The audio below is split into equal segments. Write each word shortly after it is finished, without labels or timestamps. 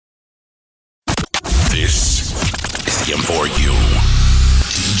for you.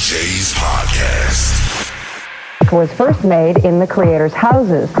 DJ's Podcast. It was first made in the creators'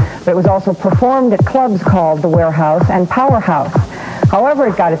 houses, but it was also performed at clubs called the Warehouse and Powerhouse. However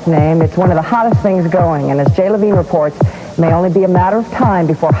it got its name, it's one of the hottest things going, and as Jay Levine reports, it may only be a matter of time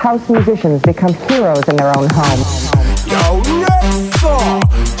before house musicians become heroes in their own home. Yo, Rexa,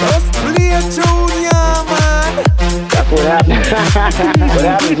 just play a tune, yeah, man. That's what happens. What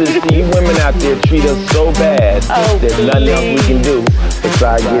happens is you women out there treat us so bad, there's nothing else we can do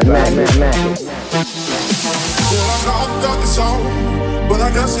besides get mad. I got the song, but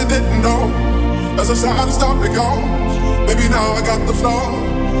I guess you didn't know. As I tried to stop it goes, baby, now I got the flow.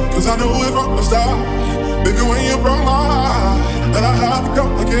 Cause I knew it from the start. Baby, when you broke my heart, that I had to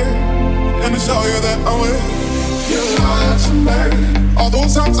come again and to show you that I'm with. You lied to me. All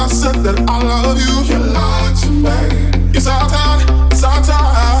those times I said that I love you. You lied to me. It's our time, it's our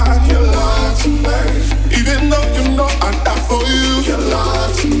time. You lied to me. Even though you know I die for you. You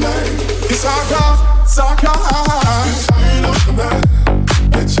lied to me. It's our time, it's our time. You turn up the man,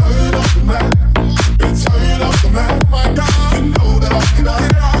 you turn up the man, you turn up the man. My God, you know that I can die.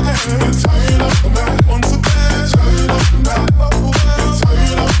 You turn up the man once again. Turn up the man, you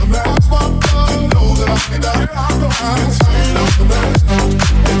turn up the man. You know that I can die. You turn up the man,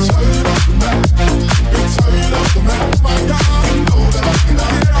 you turn up the man, you turn up the man. My God, you know that I can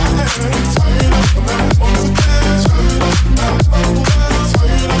die. You turn up the man once again. Turn up the man, you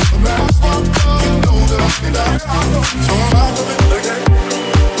turn up the man. You know that I can die. So I'm out of it again.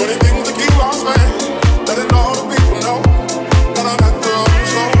 20 things to keep lost, man. Letting all the people know that I'm at the other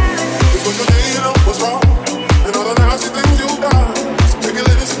show. It's what you did, you know what's wrong, and all the nasty things you've done. So take it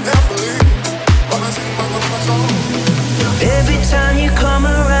listen carefully while I sing my song. Every time you come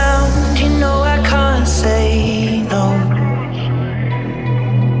around, you know I can't say no.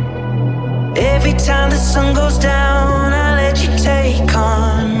 Every time the sun goes down, I let you take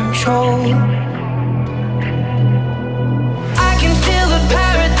control. I can feel the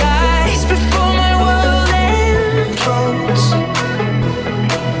paradise before my world implodes.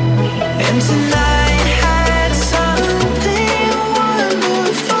 And tonight had something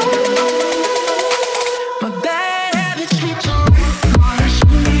wonderful. My bad habits lead to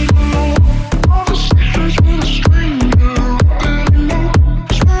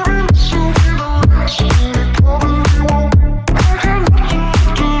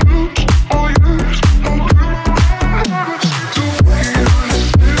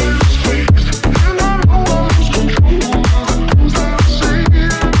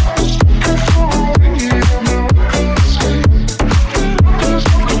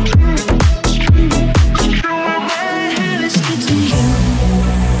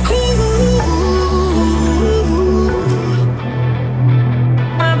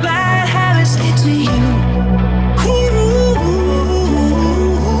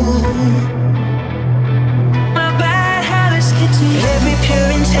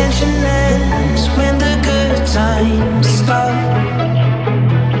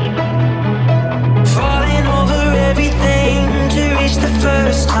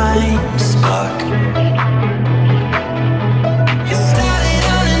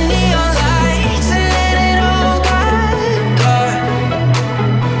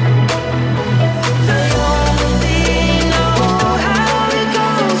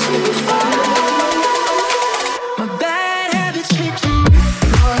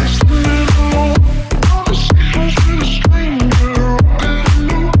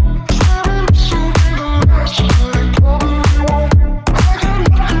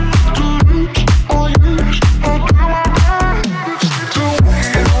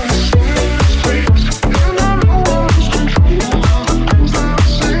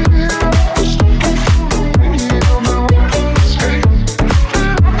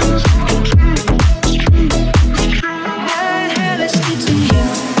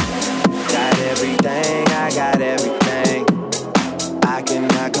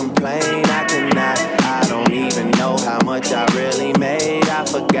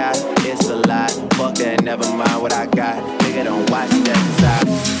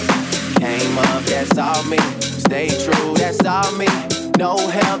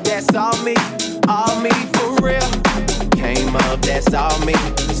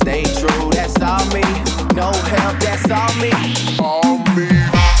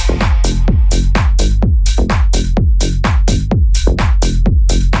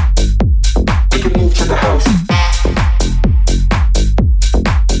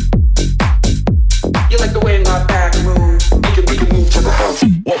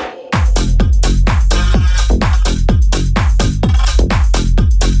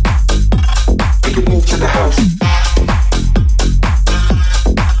Move to the house.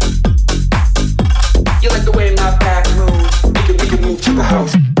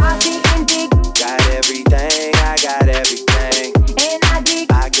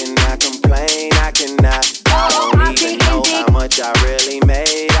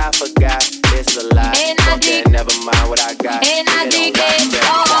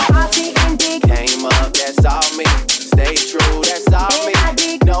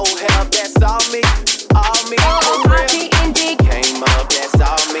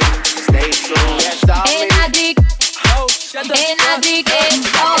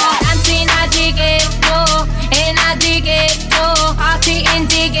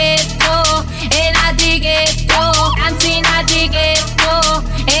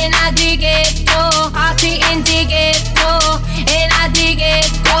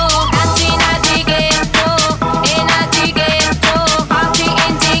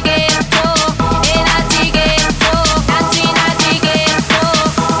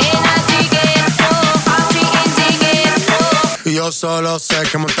 solo sé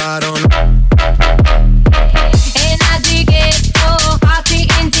que montaron. And I dig it, oh, party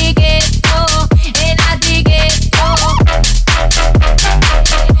and dig it, oh, and I dig it, oh.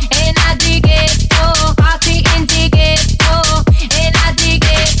 And I dig it, oh, party and dig it, oh, and I dig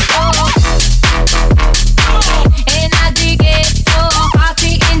it, oh. And I dig it, oh,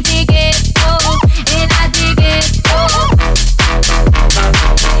 party and dig it, oh, and I dig it, oh.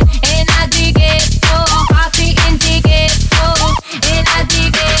 And I dig it, oh, party and dig it, oh, and I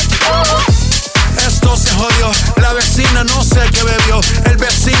dig it, oh. Esto se jodió, la vecina no sé qué bebió, el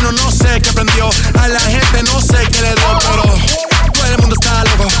vecino no sé qué prendió, a la gente no sé qué le dio, pero todo el mundo está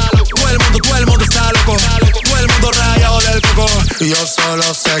loco, todo el mundo está loco, todo el mundo rayado del coco, y yo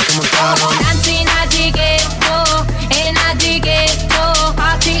solo sé que montaron. Dancing, I dig it, oh, and I dig it, oh,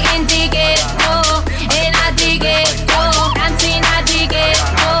 party and dig it, oh, and I dig it, oh, dancing, I dig it,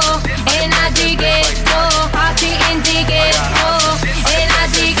 oh, and I dig it, oh, party and dig it, oh, and I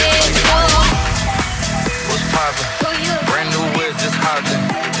dig it, oh. What's poppin'? Brand new whip, just hopped in.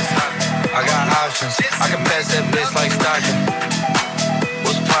 I got options, I can pass that bitch like Stockton.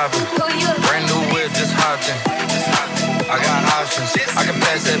 What's poppin'? Brand new whip, just hopped in. I got options, I can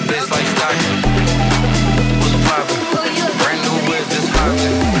pass that bitch like Stockton. What's poppin'? Brand new whip, just hopped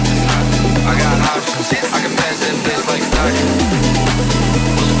in. I got options, I can pass that bitch like Stockton.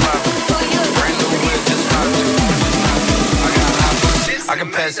 What's poppin'? Brand new whip, just hopped in. I got options, I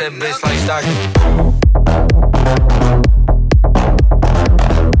can pass that bitch like Stockton.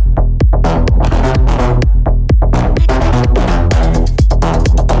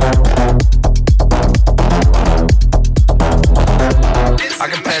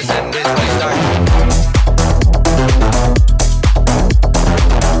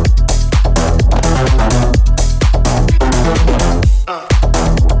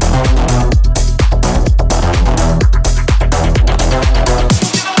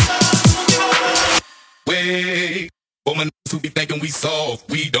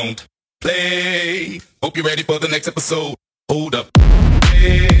 We don't play. Hope you're ready for the next episode. Hold up.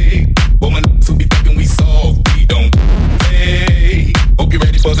 Hey, woman, who be thinking we soft. We don't play. Hope you're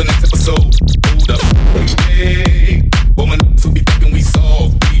ready for the next episode. Hold up. Hey, woman, who be thinking we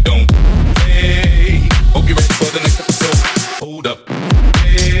soft. We don't play. Hope you're ready for the next episode. Hold up.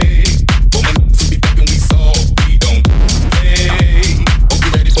 Hey, woman, who be thinking we soft. We don't play. Hope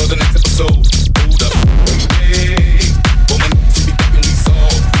you're ready for the next episode. Hold up. Hey, woman, who be thinking we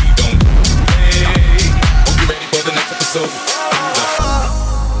soft. We don't play. Hope you're ready for the next episode.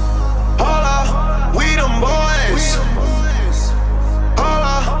 Hola, we them boys.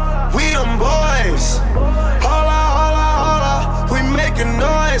 Hola, we them boys. Hola, hola, hola, we making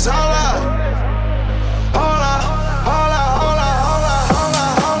noise. Hola, hola, hola, hola, hola, hola,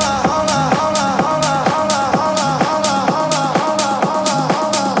 hola, hola, hola, hola, hola,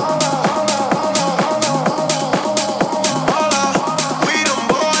 hola, we them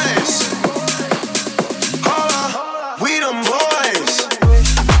boys. Hola, we them boys.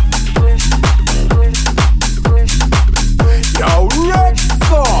 Yo,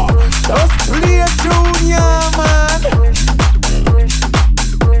 Rexo, just play a tune, yeah, man.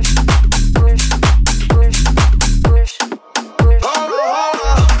 Hola,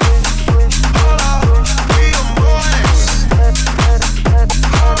 hola, hola, we them boys.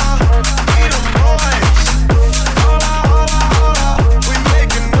 Hola, we them boys. Hola, hola, hola, we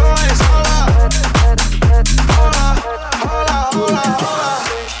making noise. Hola, hola, hola, hola, hola.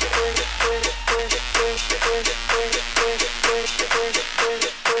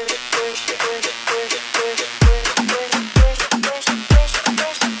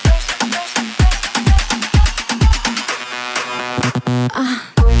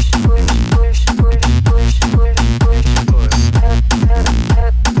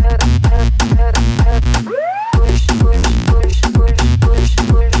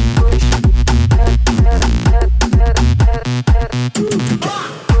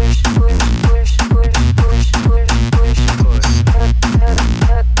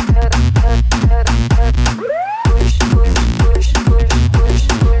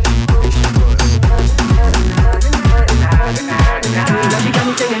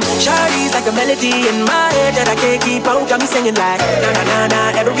 Shawty's like a melody in my head that I can't keep out. Got me singing like na na na na.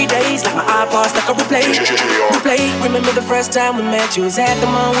 Every day's like my iPod stuck on replay. Remember the first time we met? You was at the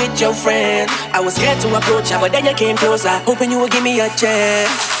mall with your friend. I was scared to approach her, but then you came closer, hoping you would give me a chance.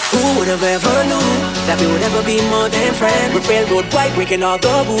 Who would have ever knew that we would ever be more than friends? With railroad white breaking all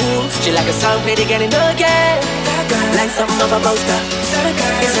the rules. She like a song played again and again. That like something off a poster.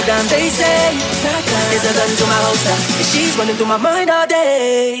 It's a gun, they say. It's a gun to my holster. And she's running through my mind all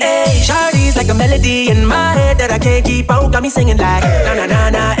day. Hey, Shawty's like a melody in my head that I can't keep out. Got me singing like na na na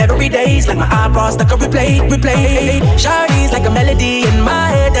na every day's like my iPod stuck on replay. Shawty's like a melody in my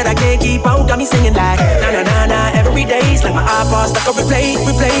head that I can't keep out. Got me singing like na na na na every day's like my iPod stuck on replay.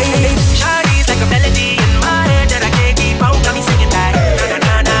 Shawty's like a melody in my head that I can't keep out. Got me singing like na na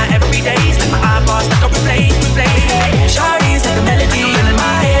na na every day's like my iPod stuck on replay. Shawty's like a melody in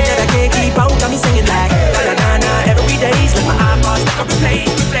my head that I can't keep out. Got me singing like na na na na every day's like my iPod stuck on replay.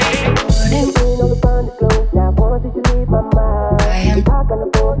 Morning, all the sun is close. Now I wanna see you leave my mind. I am talk on the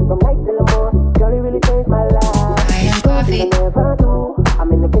board from night till the morning. Girl, you really changed my life. I am coffee. I never do.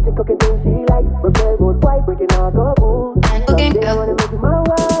 I'm in the kitchen cooking things she likes. Repair wood white, breaking all the rules. And cooking out.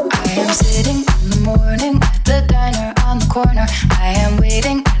 I am sitting in the morning at the diner on the corner. I am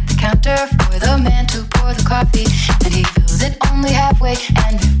waiting at the counter for the man to pour the coffee, and he fills it only halfway.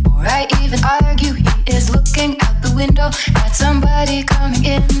 And before I even argue, he is looking out the window at somebody coming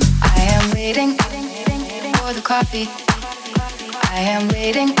in. I am waiting for the coffee. I am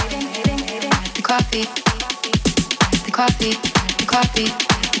waiting at the coffee. At the coffee. The coffee.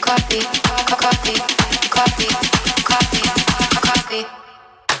 The coffee. Coffee. Coffee. Coffee. Coffee.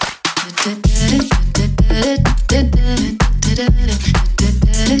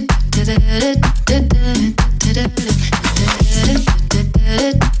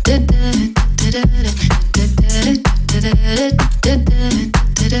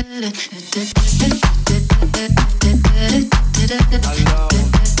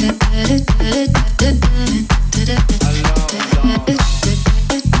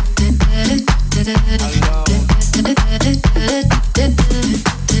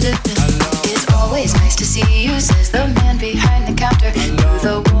 It's always nice to see you, says the man behind the counter. To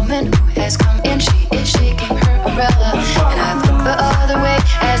the woman who has come in, she is shaking her umbrella. And I look the other way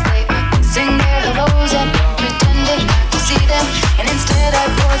as they are sing their hellos and pretending not to see them. And instead I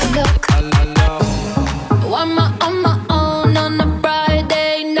pour the milk. I'm on my own on a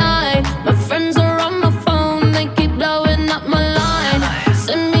Friday night. My friends are on my phone, they keep blowing up my line.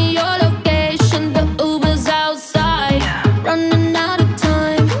 Send me your location, the Uber's outside. Running out of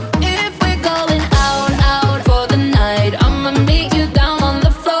time. If we're going out for the night, I'ma meet you down on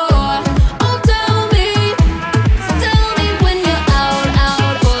the floor. Oh, tell me when you're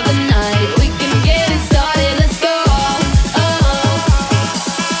out for the night. We can get it started, let's go. Oh,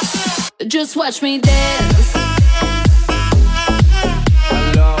 just watch me dance.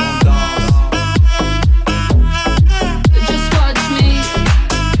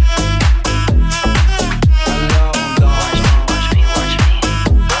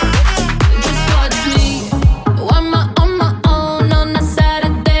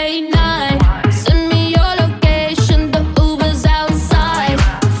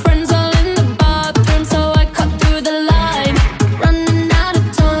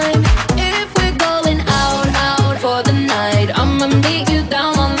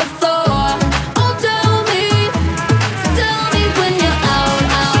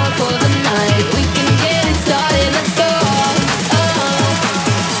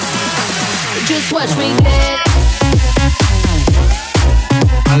 Watch me get.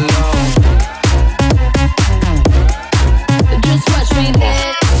 Just watch me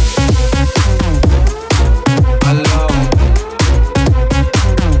get.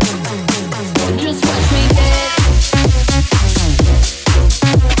 Just watch me get.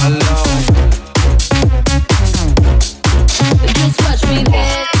 Just watch me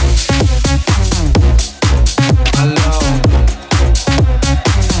get.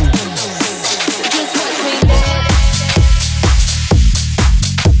 Just watch me.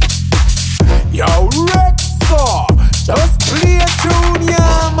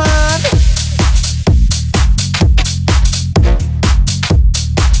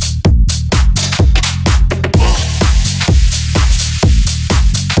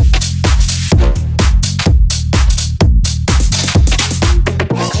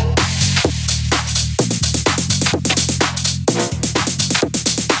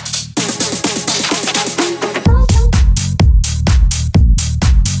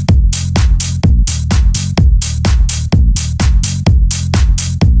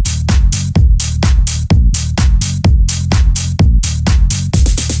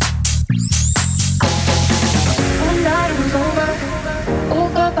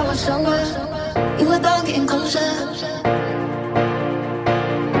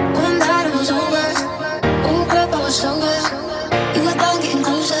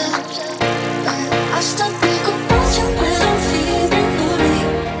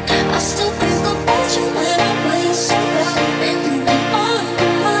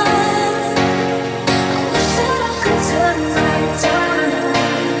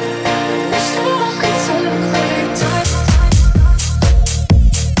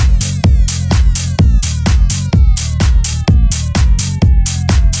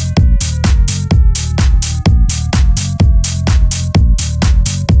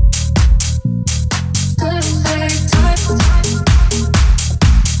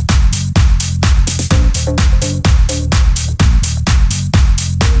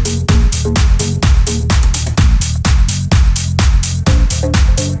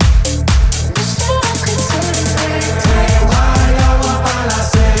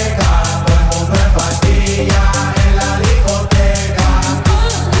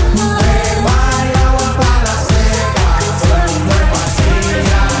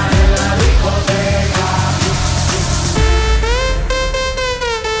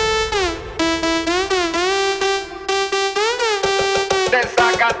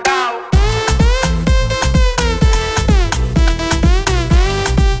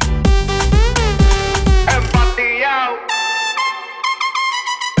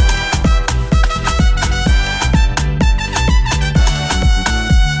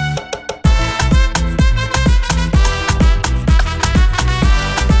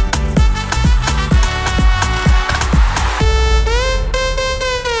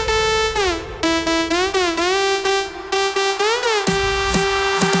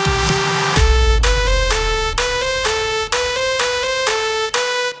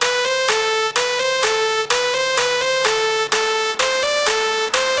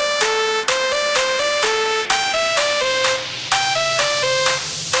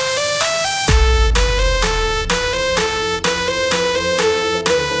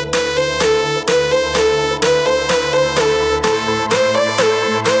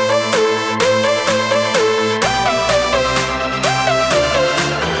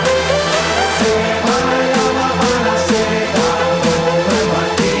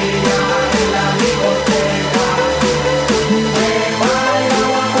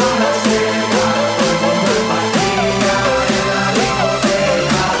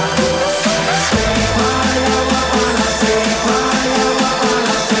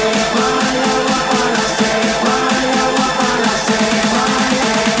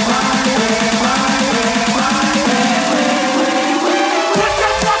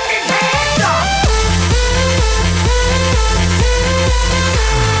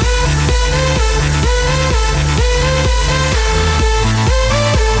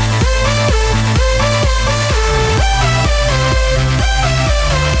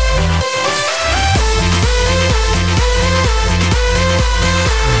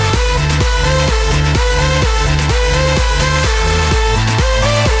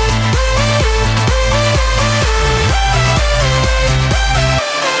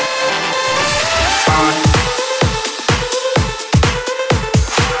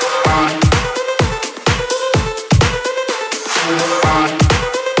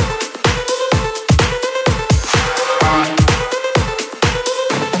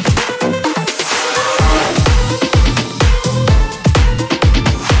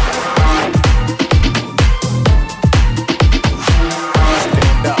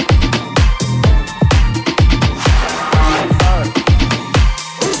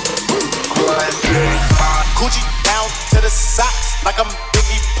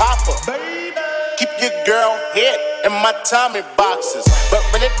 Tommy boxes, but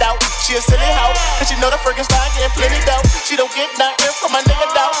rent it out. She a silly hoe, cause she know the friggin' style getting plenty dough. She don't get nothing from my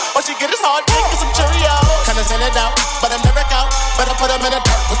nigga though. All she get is hard dick and some Cheerios. Kinda send it out, but I'm never out. Better put him in the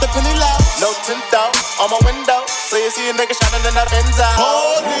dirt with the penny low. No tint out on my window, so you see a nigga shining in that Benz out.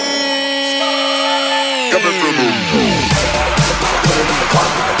 Holy, coming from the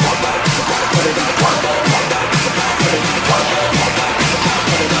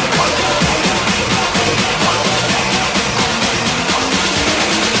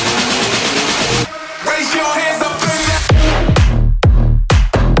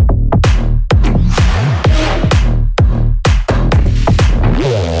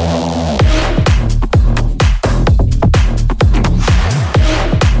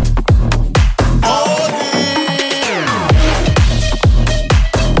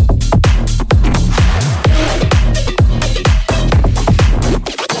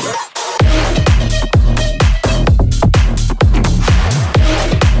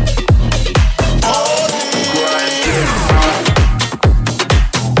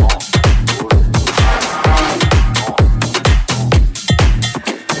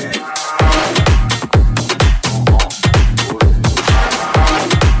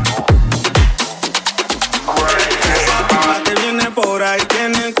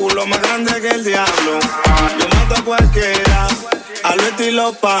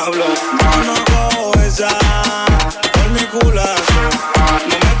Pablo, no cojo esa por mi culazo.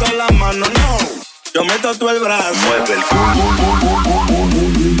 No meto la mano, no, yo meto todo el brazo. Mueve el culo.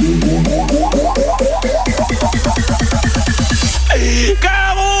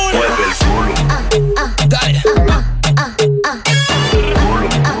 ¡Cabrón! Mueve el culo. Dale.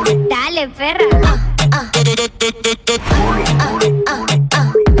 Dale, perra. Mueve el culo.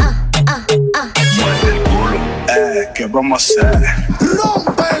 ¿Qué vamos a hacer?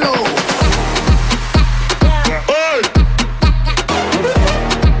 ¡Rómpelo!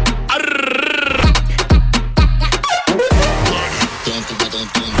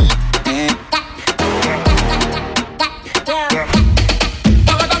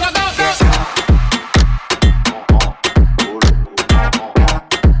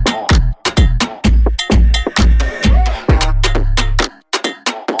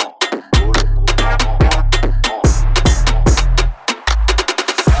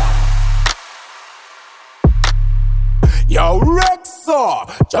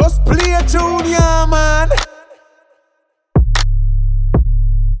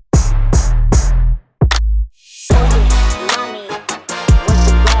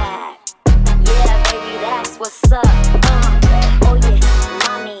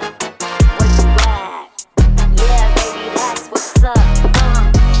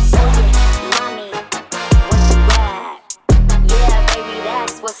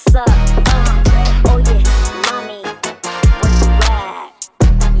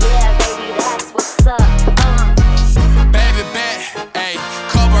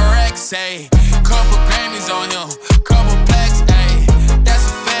 ayy. Couple Grammys on him, couple plaques, ayy. That's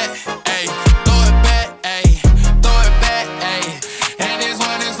a fact, ayy. Throw it back, ayy. Throw it back, ayy. And this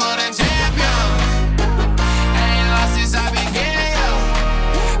one is for the champion. Ain't lost since I began, yo.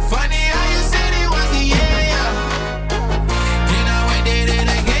 Funny how you said it was the year, yo. Then I went did it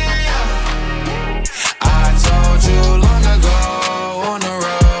again, yo. I told you long ago on the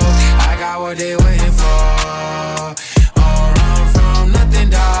road, I got what they waiting for. Don't run from nothing,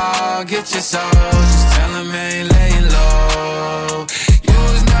 dog. Get your soul. Just tell them I ain't laying low. You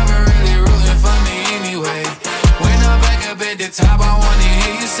was never really rooting for me anyway. When I'm back up at the top, I wanna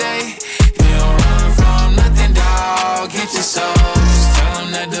hear you say, you don't run from nothing, dog. Get your soul. Just tell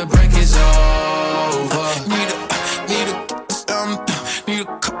them that the break is over. Need a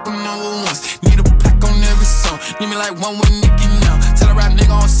couple number ones. Need a plaque on every song. Need me like one with Nicki now. Tell a rap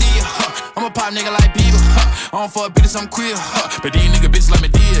nigga I don't see ya, huh. I'm a pop nigga like Bieber, huh. I don't fuck bitches, I'm queer, huh. But these nigga bitches like me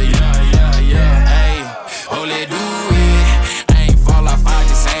dear, yeah. Ayy, oh let do it. I ain't fall off, I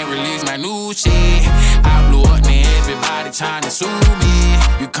just ain't release my new shit. I blew up, man, everybody tryna sue me.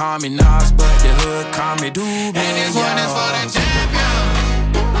 You call me Nas, but the hood call me Doobie. And this one is for the champion.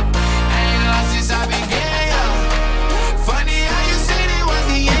 Ain't lost since I began, yo. Funny how you said it was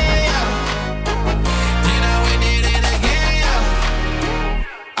the year, yo. Then I went did it again, yo.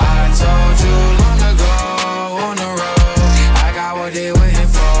 I told you long ago on the road, I got what they waiting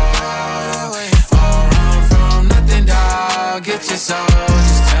for. Don't run from nothing, dog. Get your soul.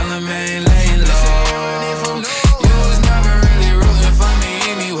 Just tell them I ain't laying low. You was never really rooting for me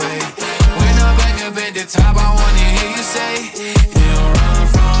anyway. When I'm back up at the top, I wanna hear you say, you don't run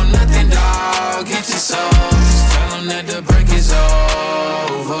from nothing, dog. Get your soul. Just tell them that the break is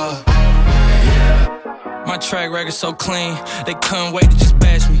over. My track record so clean, they couldn't wait to just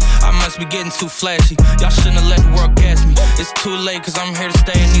bash me. I must be getting too flashy. Y'all shouldn't have let the world gas me. It's too late, cause I'm here to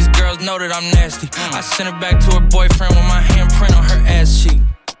stay, and these girls know that I'm nasty. I sent her back to her boyfriend with my handprint on her ass cheek.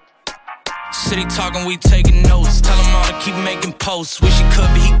 City talking, we taking notes. Tell him all to keep making posts. Wish he could,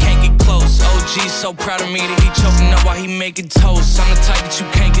 but he can't get close. OG so proud of me that he choking up while he making toast. I'm the type that you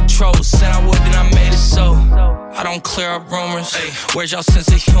can't control. Said I would, then I made it so. I don't clear up rumors. Where's y'all sense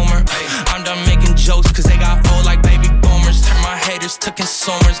of humor? I'm done making jokes, cause they got old like baby boomers. Turn my haters to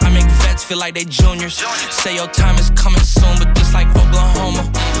consumers. I make vets feel like they juniors. Say your time is coming soon, but just like Oklahoma,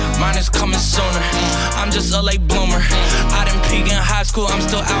 mine is coming sooner. I'm just a late bloomer. I didn't peak in high school, I'm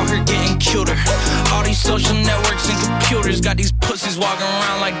still out here getting cuter. All these social networks and computers got these pussies walking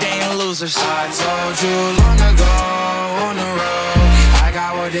around like they ain't losers. I told you long ago on the road, I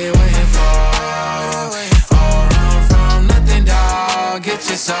got what they waiting for. Don't run from nothing, dog. Get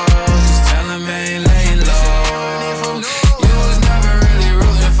your soul. Just tell them I ain't laying low. You was never really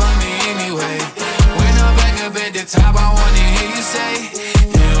rooting for me anyway. When I'm back up at the top, I wanna hear you say,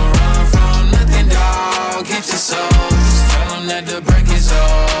 you don't run from nothing, dog. Get your soul. Just tell them that the break is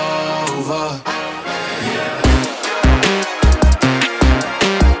over.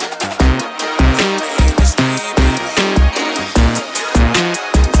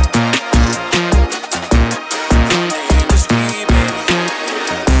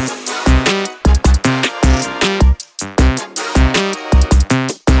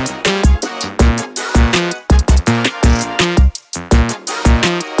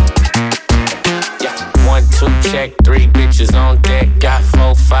 Check 3 bitches on deck. Got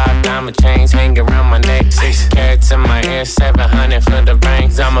 4, 5 diamond chains hanging around my neck. 6 carats in my ear, 700 for the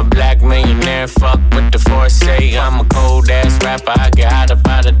rings. I'm a black millionaire, fuck with the foresight. I'm a cold ass rapper, I get hot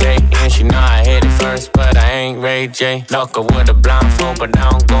about a day. And she know I hit it first, but I ain't Ray J. Locker with a blindfold, but I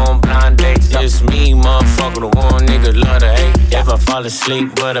don't go on blind dates. Just me, motherfucker, the one nigga love to hate. If I fall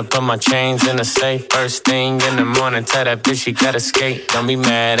asleep, but I put my chains in the safe. First thing in the morning, tell that bitch she gotta skate. Don't be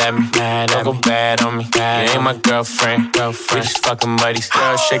mad at me, don't go bad on me. You ain't my girlfriend, we just fucking buddies.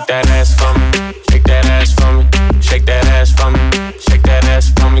 Girl, shake that ass for me, shake that ass for me, shake that ass for me, shake that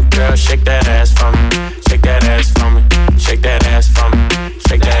ass for me, girl, shake that ass for me, shake that ass for me, shake that ass for me,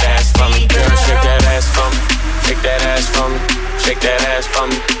 shake that ass for me, girl, shake that ass for me, shake that ass for me, shake that ass for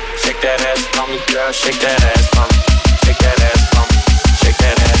me, shake that ass for me, girl, shake that ass for me, shake that ass for me, shake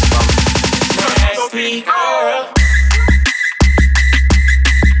that ass for me, nasty girl.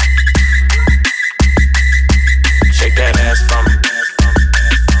 Shake that ass for me.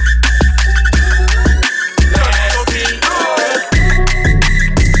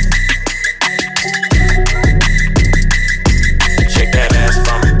 Shake that ass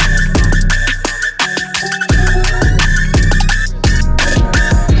for me.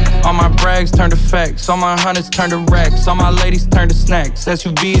 All my brags turn to facts, all my hundreds turn to racks, all my ladies turn to snacks.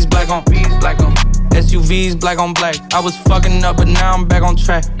 SUVs black on, black on. SUVs, black on black. I was fucking up, but now I'm back on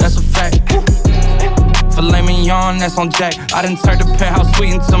track. That's a fact. Filet mignon, that's on Jack. I done turned the penthouse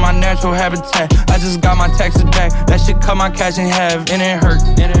suite into my natural habitat. I just got my taxes back. That shit cut my cash in half, and it hurt.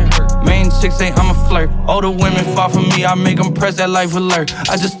 Main chicks say I'm a flirt. Older women fall for me, I make them press that life alert.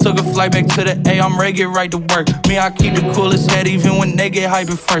 I just took a flight back to the A, I'm ready to get right to work. Me, I keep the coolest head even when they get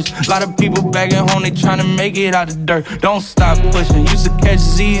hyped first. Lot of people back at home, they tryna make it out the dirt. Don't stop pushing, used to catch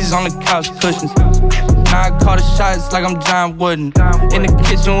Z's on the couch cushions. Now I call the shots like I'm John Wooden. In the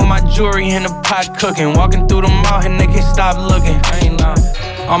kitchen with my jewelry in the pot cooking. Walking through the mall and they can't stop looking. I ain't lying.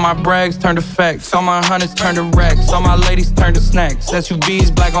 All my brags turn to facts. All my hundreds turn to racks. All my ladies turn to snacks.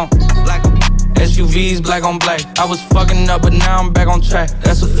 SUVs black on black. SUVs black on black. I was fucking up, but now I'm back on track.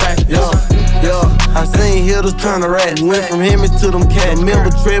 That's a fact. Yeah, I seen hitters turn to rats. Went from him to them cats.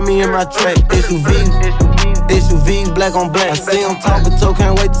 Remember, tread me in my track. SUVs black on black. I see them talking, so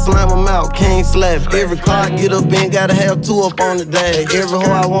can't wait to slam them out. Can't slap. Every car I get up in, gotta have two up on the dash. Every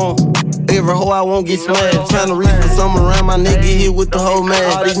hoe I want get smashed. Tryna reach for something around my nigga hit with the whole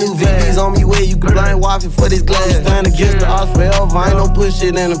mask. All these new VVs on me where you can blind watch it for this glass. Stand against the odds forever, I ain't no push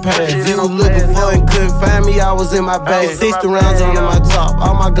shit in the past. If you was looking for and couldn't find me, I was in my bag. 60 rounds under my top,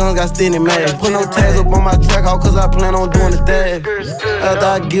 all my guns got standing mad. Put no tags up on my track, all cause I plan on doing the dash. After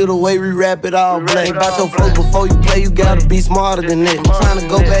I get away, re-rap it all black. About your flow before you play, you gotta be smarter than that. I'm tryna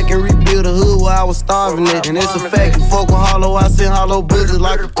go back and rebuild the hood where I was starving at. And it's a fact, you fuck with hollow, I send hollow bullets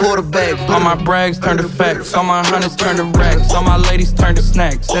like a quarterback. All my brags turn to facts. All my hundreds turn to racks. All my ladies turn to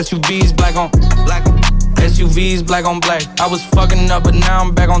snacks. SUVs black on black. SUVs black on black. I was fucking up, but now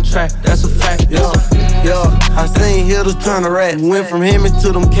I'm back on track. That's a fact. Yeah, I seen hitters turn to rats. Went from him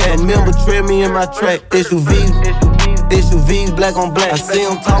to them cats. Remember, tread me in my track. SUVs black on black. I see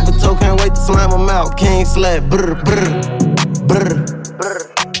them talking, so can't wait to slam them out. Can't slap. Brr.